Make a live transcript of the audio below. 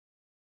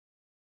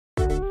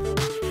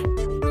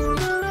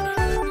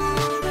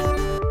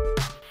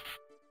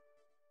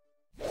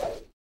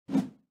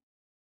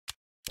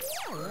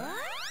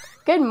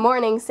Good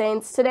morning,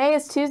 Saints. Today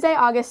is Tuesday,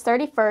 August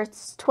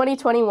 31st,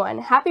 2021.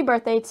 Happy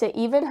birthday to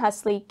Evan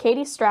Husley,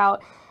 Katie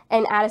Strout,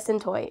 and Addison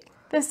Toit.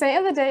 The saint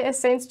of the day is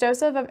Saints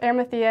Joseph of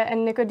Arimathea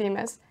and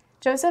Nicodemus.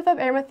 Joseph of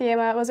Arimathea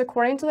was,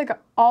 according to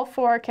all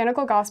four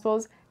canonical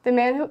Gospels, the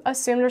man who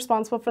assumed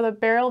responsible for the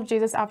burial of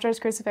Jesus after his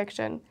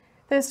crucifixion.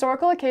 The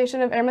historical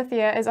location of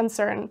Arimathea is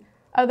uncertain.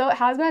 Although it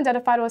has been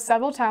identified with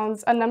several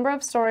towns, a number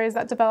of stories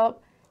that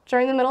developed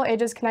during the Middle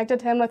Ages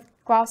connected him with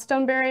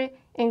Glastonbury,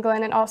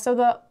 England, and also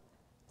the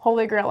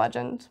Holy Grail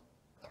legend.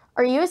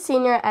 Are you a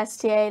senior at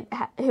STA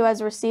who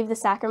has received the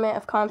sacrament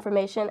of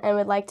confirmation and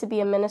would like to be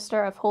a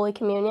minister of Holy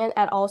Communion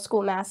at all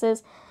school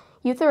masses?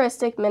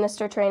 Eucharistic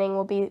minister training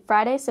will be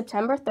Friday,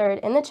 September 3rd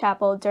in the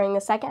chapel during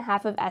the second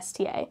half of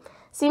STA.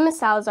 See Ms.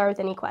 Salazar with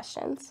any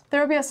questions.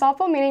 There will be a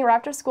softball meeting right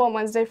after school on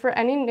Wednesday for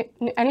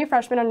any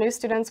freshmen or new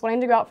students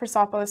wanting to go out for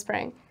softball this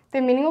spring.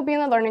 The meeting will be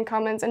in the Learning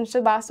Commons and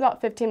should last about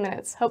 15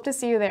 minutes. Hope to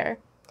see you there.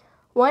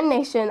 One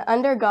Nation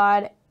Under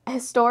God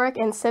Historic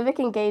and Civic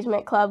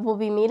Engagement Club will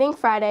be meeting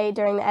Friday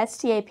during the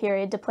STA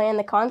period to plan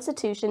the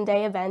Constitution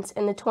Day events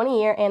in the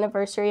 20-year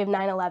anniversary of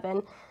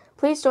 9/11.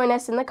 Please join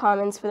us in the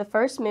Commons for the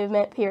first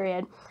movement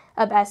period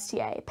of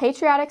STA.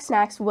 Patriotic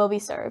snacks will be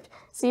served.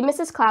 See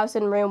Mrs. Klaus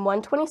in room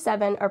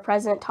 127 or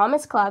President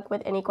Thomas Cluck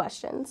with any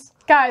questions.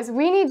 Guys,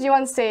 we need you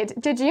on stage.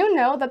 Did you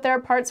know that there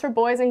are parts for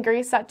boys in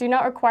Grease that do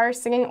not require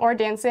singing or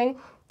dancing?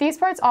 These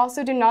parts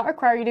also do not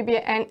require you to be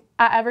at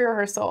every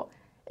rehearsal.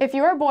 If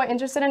you are a boy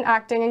interested in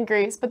acting in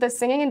Grease, but the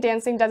singing and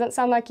dancing doesn't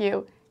sound like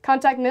you,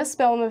 contact Miss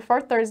Spillman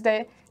before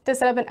Thursday to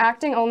set up an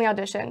acting-only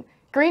audition.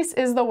 Grease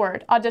is the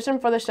word. Audition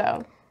for the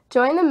show.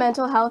 Join the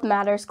Mental Health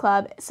Matters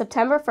Club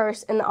September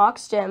 1st in the Aux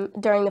Gym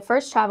during the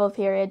first travel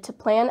period to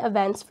plan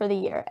events for the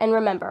year. And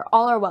remember,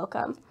 all are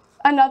welcome.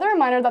 Another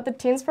reminder that the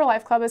Teens for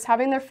Life Club is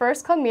having their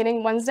first club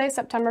meeting Wednesday,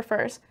 September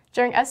 1st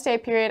during STA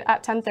period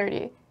at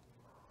 10:30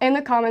 in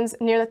the Commons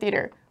near the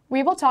theater.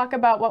 We will talk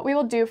about what we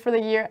will do for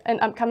the year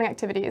and upcoming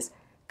activities.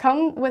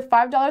 Come with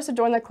 $5 to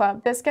join the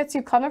club. This gets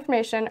you club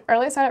information,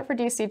 early sign up for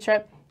DC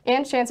trip,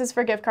 and chances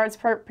for gift cards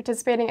for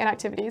participating in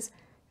activities.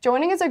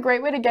 Joining is a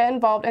great way to get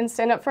involved and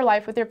stand up for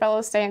life with your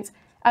fellow Saints,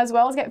 as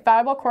well as get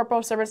valuable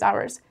corporal service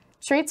hours.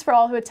 Treats for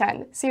all who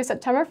attend. See you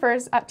September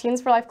 1st at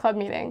Teens for Life Club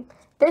meeting.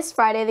 This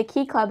Friday, the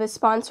Key Club is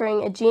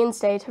sponsoring a Jeans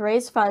Day to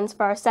raise funds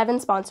for our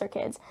 7 sponsor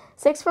kids,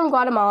 6 from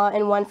Guatemala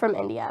and 1 from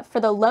India, for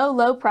the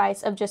low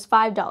price of just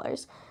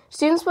 $5.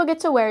 Students will get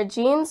to wear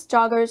jeans,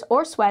 joggers,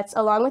 or sweats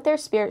along with their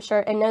spirit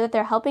shirt and know that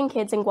they're helping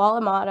kids in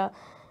Guatemala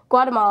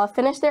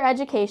finish their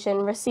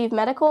education, receive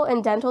medical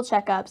and dental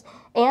checkups,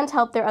 and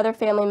help their other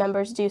family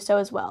members do so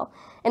as well.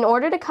 In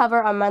order to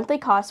cover our monthly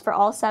costs for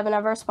all 7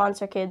 of our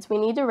sponsor kids, we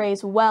need to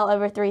raise well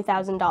over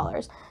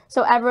 $3,000.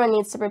 So everyone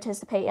needs to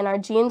participate in our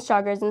Jeans,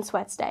 Joggers, and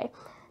Sweats Day.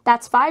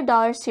 That's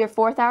 $5 to your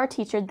 4th hour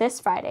teacher this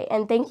Friday,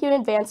 and thank you in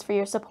advance for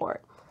your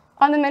support.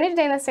 On the menu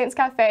today in the Saints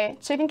Cafe,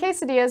 chicken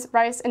quesadillas,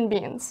 rice, and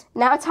beans.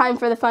 Now time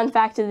for the fun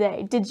fact of the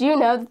day. Did you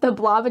know that the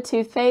blob of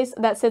toothpaste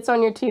that sits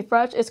on your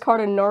toothbrush is called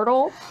a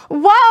nurdle?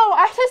 Wow,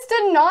 I just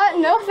did not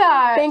know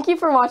that. Thank you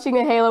for watching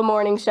the Halo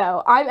Morning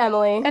Show. I'm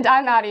Emily. And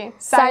I'm Addie.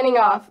 Signing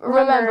off.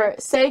 Remember,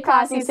 stay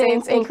classy,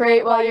 Saints, and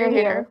create while you're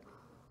here.